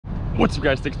What's up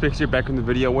guys, Stixx Picks here, back in the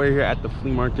video. We're here at the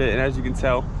flea market, and as you can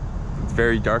tell, it's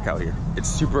very dark out here. It's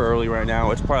super early right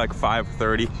now. It's probably like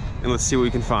 5:30, and let's see what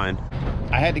we can find.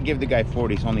 I had to give the guy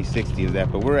 40, it's only 60 of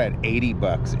that, but we're at 80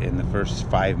 bucks in the first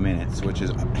 5 minutes, which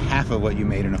is half of what you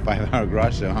made in a 5-hour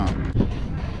garage sale, huh?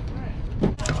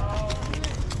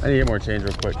 I need to get more change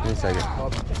real quick. Give me a second.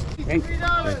 Thank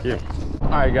you. All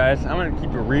right, guys, I'm gonna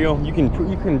keep it real. You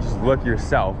can just look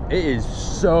yourself. It is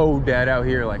so dead out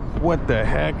here. Like, what the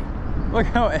heck? Look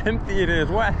how empty it is.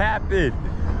 What happened?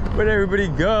 Where'd everybody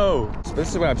go? So this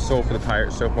is what I've sold for the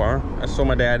Pirate so far. I sold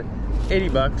my dad 80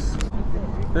 bucks.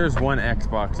 There's one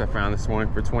Xbox I found this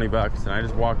morning for 20 bucks, and I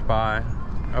just walked by.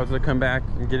 I was gonna come back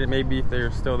and get it maybe if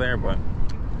they're still there, but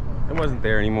it wasn't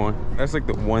there anymore. That's like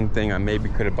the one thing I maybe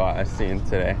could have bought I seen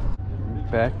today.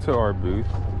 Back to our booth.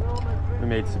 We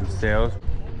made some sales.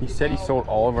 He said he sold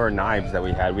all of our knives that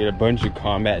we had. We had a bunch of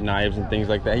combat knives and things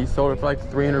like that. He sold it for like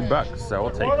 300 bucks, so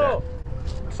we'll take that.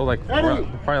 Sold like probably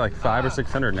like 500 or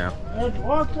 600 now.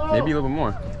 Maybe a little bit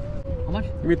more. How much?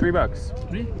 Give me $3 bucks.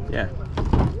 3? Yeah.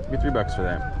 Give me $3 bucks for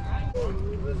that.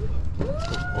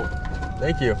 Oh,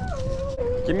 thank you.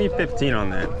 Give me 15 on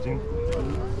that. Alright,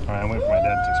 I'm waiting for my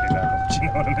dad to text me back. You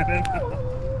know what I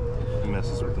mean? He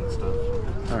messes with that stuff.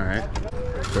 Alright.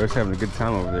 Bro's having a good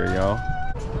time over there, y'all.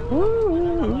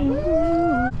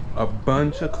 A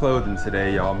bunch of clothing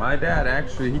today, y'all. My dad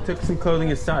actually, he took some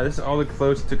clothing aside. This is all the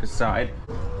clothes he took aside.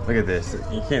 Look at this.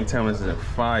 You can't tell me this isn't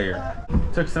fire.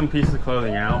 Took some pieces of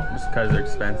clothing out just because they're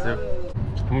expensive.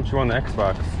 How much you want on the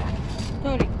Xbox?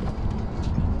 30.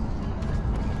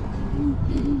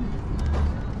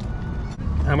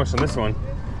 How much on this one?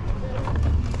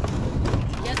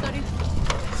 Yeah, 30.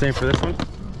 Same for this one?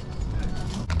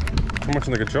 How much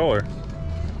on the controller?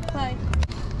 5.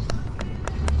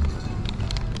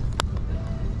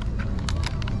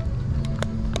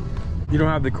 You don't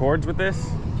have the cords with this?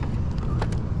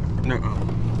 No.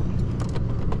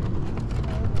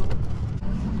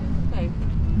 Okay.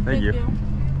 Thank you.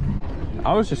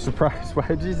 I was just surprised.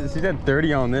 Why, Jesus, he said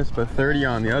 30 on this, but 30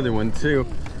 on the other one too.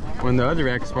 When the other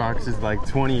Xbox is like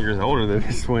 20 years older than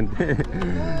this one.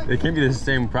 It can be the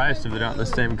same price if they're not the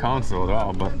same console at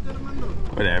all, but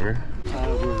whatever.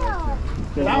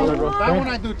 That one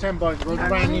I do 10 bucks, bro.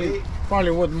 Brand new.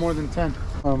 Probably worth more than 10.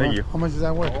 Thank you. How much is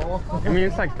that worth? I mean,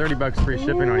 it's like 30 bucks free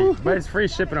shipping on eBay, but it's free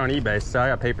shipping on eBay, so I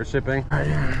got paper shipping.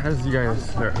 As you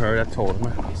guys heard, I told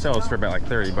him, I sells for about like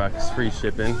 30 bucks free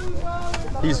shipping.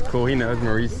 He's cool, he knows I'm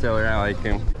a reseller, I like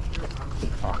him.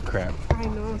 Oh crap. I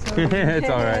know. Sorry. It's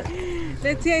all right.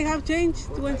 Let's see, I have change.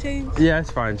 Do you want change? Yeah, it's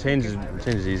fine. Change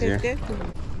is easier. Good.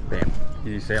 Bam,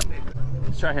 easy sale.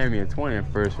 She tried handing me a 20 at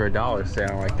first for $1 sale.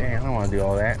 I'm like, dang, I don't want to do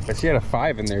all that. But she had a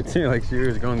 5 in there too. Like she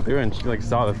was going through and she like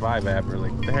saw the 5 app. We're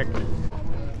like, what the heck?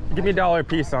 Give me $1 a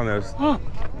piece on those. Huh?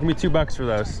 Give me $2 for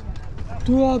those.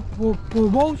 $2 for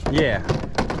both? Yeah,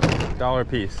 $1 a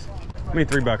piece. Give me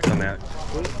 $3 on that.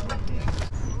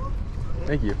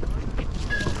 Thank you.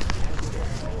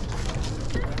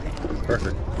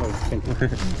 Perfect. Oh, thank you.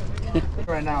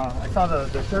 Right now, I saw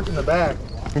the shirt in the back.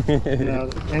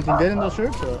 Anything good in those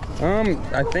shirts? Or?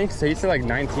 I think so. He said like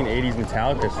 1980s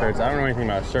Metallica shirts. I don't know anything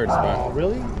about shirts, Oh, but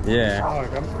really? yeah.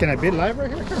 Oh, can I bid live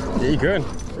right here? Yeah, you could.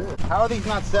 How are these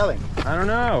not selling? I don't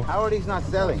know. How are these not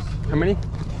selling? How many?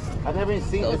 I've never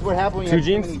seen this. What happened when you 2 have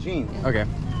jeans? too many jeans? Okay.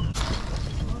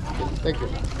 Thank you.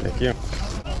 Thank you.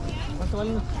 What's the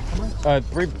value?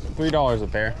 $3 a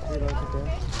pair. $3 a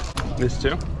pair. This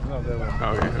too? No, that one.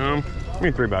 Okay. Give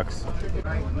me $3.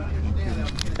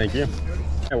 Thank you.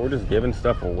 Yeah, we're just giving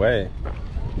stuff away.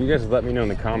 You guys let me know in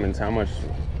the comments how much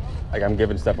like I'm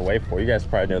giving stuff away for. You guys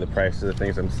probably know the prices of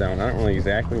things I'm selling. I don't really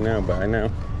exactly know, but I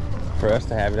know for us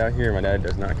to have it out here, my dad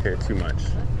does not care too much.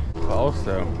 But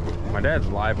also, my dad's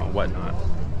live on Whatnot.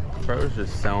 Bro's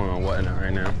just selling on Whatnot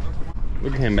right now.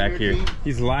 Look at him back here.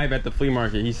 He's live at the flea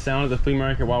market. He's selling at the flea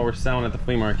market while we're selling at the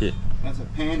flea market. That's a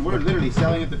pen. We're literally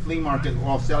selling at the flea market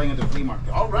while selling at the flea market.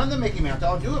 I'll run the Mickey Mouse.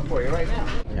 I'll do it for you right now.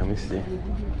 Yeah, let me see.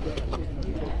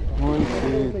 1,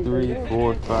 2, 3,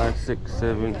 4, 5, 6,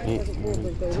 7, 8,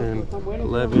 9, 10,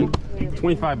 11,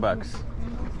 25 bucks.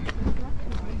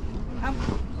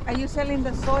 Are you selling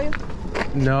the soil?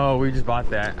 No, we just bought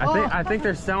that. I think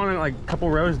they're selling it like a couple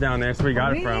rows down there, so we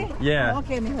got it from. Yeah. Oh,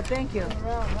 okay, mijo, thank you.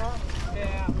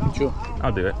 Sure.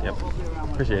 I'll do it. Yep.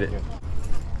 Appreciate it.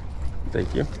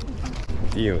 Thank you.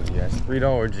 Deal, yes.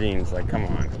 $3 jeans. Like, come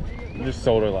on. We just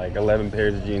sold her like 11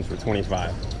 pairs of jeans for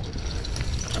 25.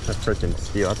 That's a freaking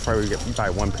steal. That's probably you buy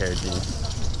 1 pair of jeans.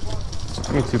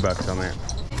 Give me $2 on that.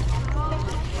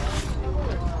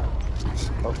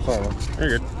 Oh, sorry.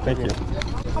 You're good. Thank you.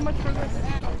 How much for this?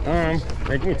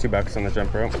 Hey, give me $2 on the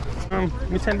jump rope.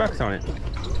 Give me $10 on it.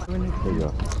 There you go.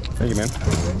 Thank you, man.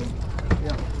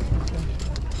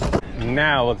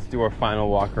 Now let's do our final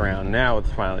walk around. Now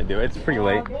let's finally do it. It's pretty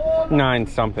late. 9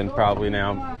 something probably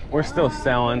now. We're still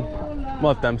selling.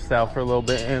 Let them sell for a little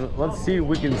bit and let's see if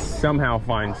we can somehow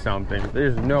find something.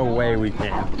 There's no way we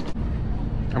can.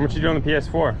 How much you do on the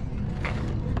PS4?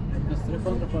 It's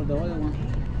 300 for the other one.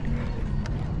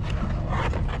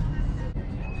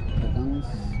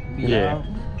 Yeah.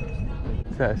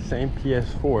 It's that same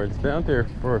PS4. It's been out there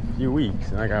for a few weeks.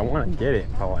 And like I want to get it,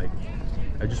 but like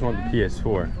I just want the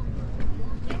PS4.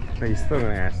 But he's still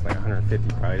gonna ask like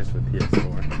 150 probably just for the PS4.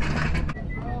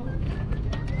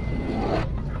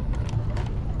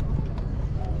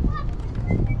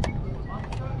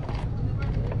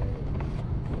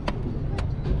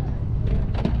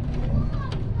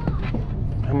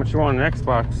 How much you want on an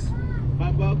Xbox?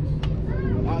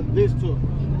 $5. These two.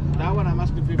 That one I'm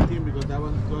asking 15 because that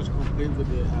one goes complete with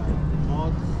the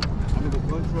mods, I mean the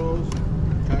controls,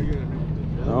 charger, and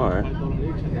everything. All right. $5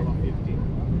 each, and that one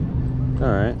 15.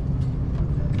 All right.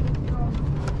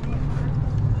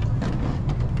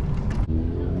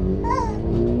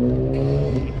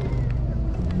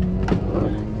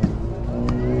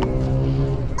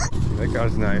 That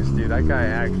guy's nice, dude. That guy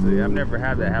actually, I've never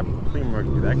had that happen at the flea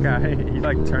market. That guy, he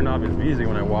like turned off his music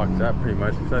when I walked up pretty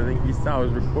much. So I think he saw I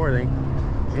was recording.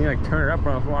 And he like turned it up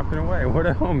when I was walking away. What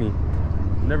a homie.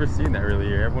 I've never seen that really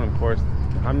here. Everyone, of course,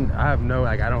 I have no,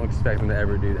 like, I don't expect him to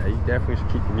ever do that. You definitely should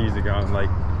keep the music on. Like,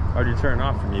 why'd you turn it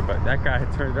off for me? But that guy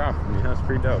had turned it off for me. That's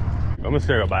pretty dope. I'm just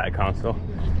gonna go buy a console.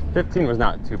 15 was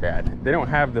not too bad. They don't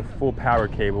have the full power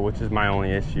cable, which is my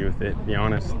only issue with it, to be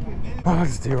honest. Oh,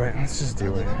 let's do it. Let's just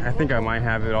do it. I think I might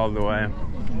have it all the way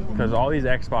because all these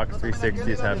Xbox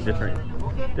 360s have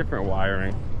different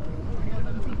wiring.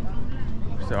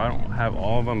 So I don't have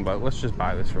all of them, but let's just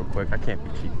buy this real quick. I can't be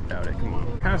cheap without it. Come on. I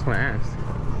kind of just want to ask,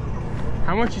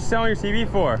 how much you selling your TV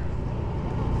for?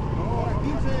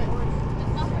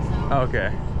 Oh,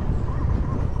 okay.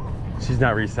 She's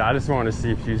not reselling. I just wanted to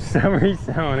see if she's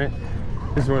reselling it.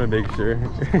 Just want to make sure.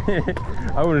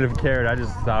 I wouldn't have cared. I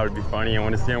just thought it would be funny. I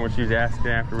want to see how much she's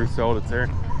asking after we sold it to her.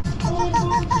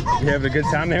 You having a good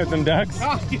time there with them ducks?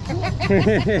 I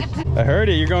heard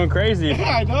it. You're going crazy.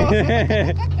 Yeah, I know.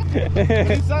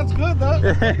 It sounds good, though.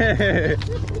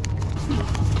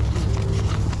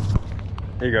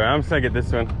 Here you go. I'm just gonna get this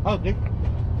one. Okay.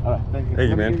 All right, thank you. Thank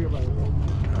you, man.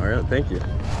 All right, thank you.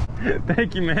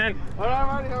 Thank you, man. All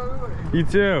right, buddy. You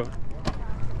too.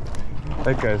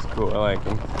 That guy's cool. I like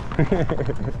him.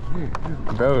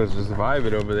 Bro was just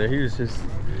vibing over there. He was just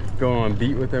going on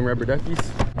beat with them rubber duckies.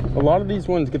 A lot of these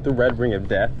ones get the red ring of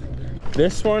death.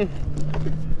 This one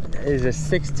is a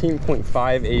 16.5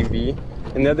 AV,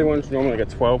 and the other one's normally like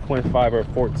a 12.5 or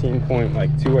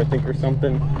 14.2, I think, or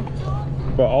something.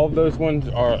 But all of those ones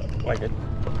are like a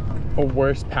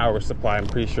worse power supply. I'm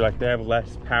pretty sure like they have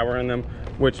less power in them,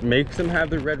 which makes them have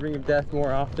the red ring of death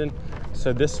more often.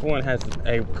 So this one has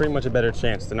pretty much a better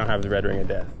chance to not have the red ring of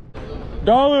death.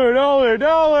 Dollar, dollar,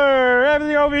 dollar!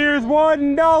 Everything over here is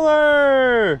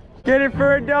 $1. Get it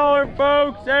for $1,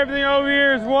 folks. Everything over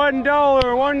here is $1.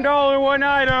 $1, one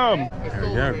item. There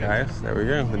we go, guys. There we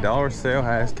go. The dollar sale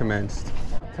has commenced.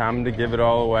 Time to give it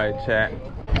all away, chat.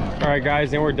 All right,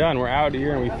 guys, and we're done. We're out of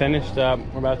here and we finished up.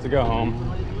 We're about to go home.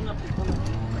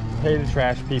 Pay the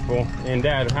trash people. And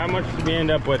Dad, how much did we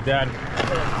end up with, Dad?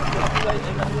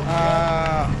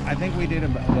 I think we did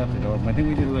about, I think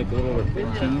we did like a little over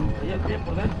 15.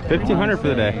 1,500 for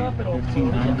the day.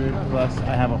 1,500 plus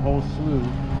I have a whole slew.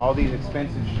 All these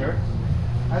expensive shirts.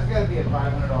 That's gotta be a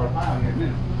 $500 pile here,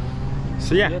 minimum.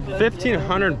 So yeah,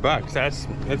 1,500 bucks. That's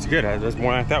good. That's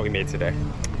more than I thought we made today.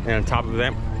 And on top of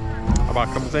that, I bought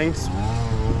a couple things.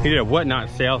 We did a whatnot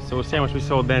sale, so we'll see how much we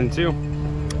sold then too.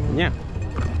 And yeah.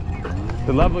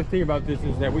 The lovely thing about this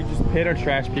is that we just paid our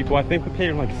trash people. I think we paid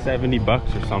them like 70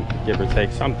 bucks or something, give or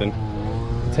take something,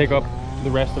 to take up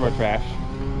the rest of our trash.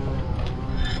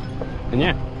 And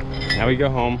yeah, now we go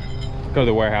home, go to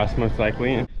the warehouse most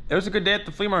likely. And it was a good day at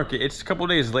the flea market. It's a couple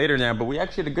days later now, but we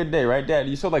actually had a good day, right, Dad?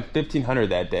 You sold like 1,500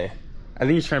 that day. I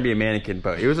think he's trying to be a mannequin,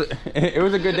 but it was a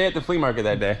good day at the flea market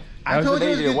that day. I told you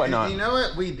it was good. Whatnot. You know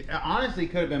what? We honestly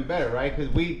could have been better, right?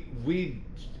 Because we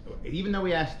even though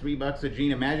we asked $3 a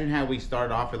jean, imagine how we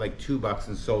started off at like $2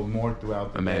 and sold more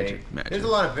throughout the day. There's a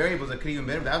lot of variables that could even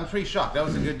be better. I was pretty shocked. That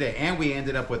was a good day. And we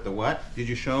ended up with the what? Did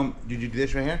you show them? Did you do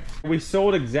this right here? We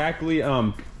sold exactly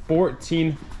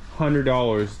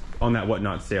 $1,400 on that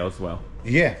whatnot sale as well.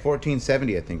 Yeah,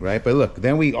 $1,470 I think, right? But look,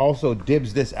 then we also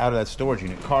dibs this out of that storage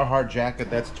unit. Carhartt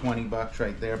jacket, that's $20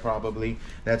 right there probably.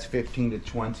 That's 15 to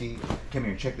 20. Come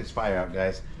here, check this fire out,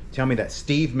 guys. Tell me that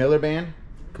Steve Miller band.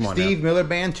 Come on Steve now. Miller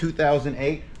Band,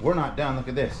 2008. We're not done. Look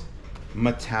at this.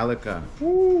 Metallica.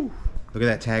 Woo. Look at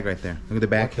that tag right there. Look at the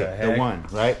back hit. The one,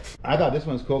 right? I thought this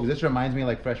one's cool because this reminds me of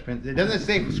like Fresh Prince. Doesn't it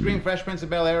say Scream Fresh Prince of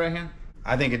Bel-Air right here?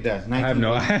 I think it does. I have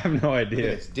no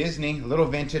idea. It's Disney, a little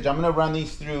vintage. I'm gonna run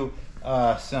these through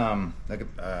some like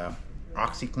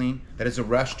OxyClean. That is a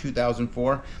Rush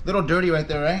 2004. Little dirty right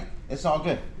there, right? It's all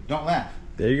good. Don't laugh.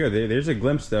 There you go. There's a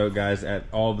glimpse, though, guys, at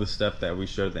all the stuff that we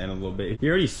showed at the end a little bit. He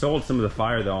already sold some of the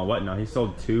fire, though, on whatnot. He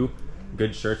sold 2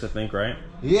 good shirts, I think, right?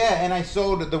 Yeah, and I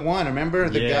sold the one. Remember,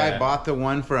 the guy bought the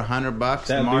one for $100.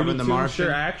 That Marvin the Martian.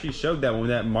 Shirt, I actually showed that one.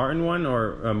 That Martin one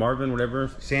or Marvin,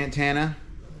 whatever. Santana.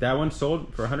 That one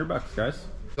sold for $100, guys.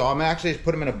 So I'm actually just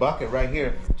put them in a bucket right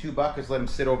here. 2 buckets, let them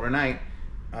sit overnight.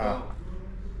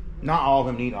 Not all of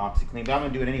them need OxyClean, but I'm gonna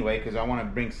do it anyway because I want to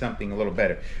bring something a little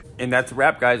better. And that's a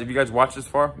wrap, guys. If you guys watched this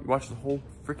far, you watched the whole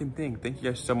freaking thing. Thank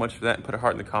you guys so much for that. And put a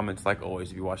heart in the comments, like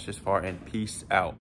always, if you watched this far. And peace out.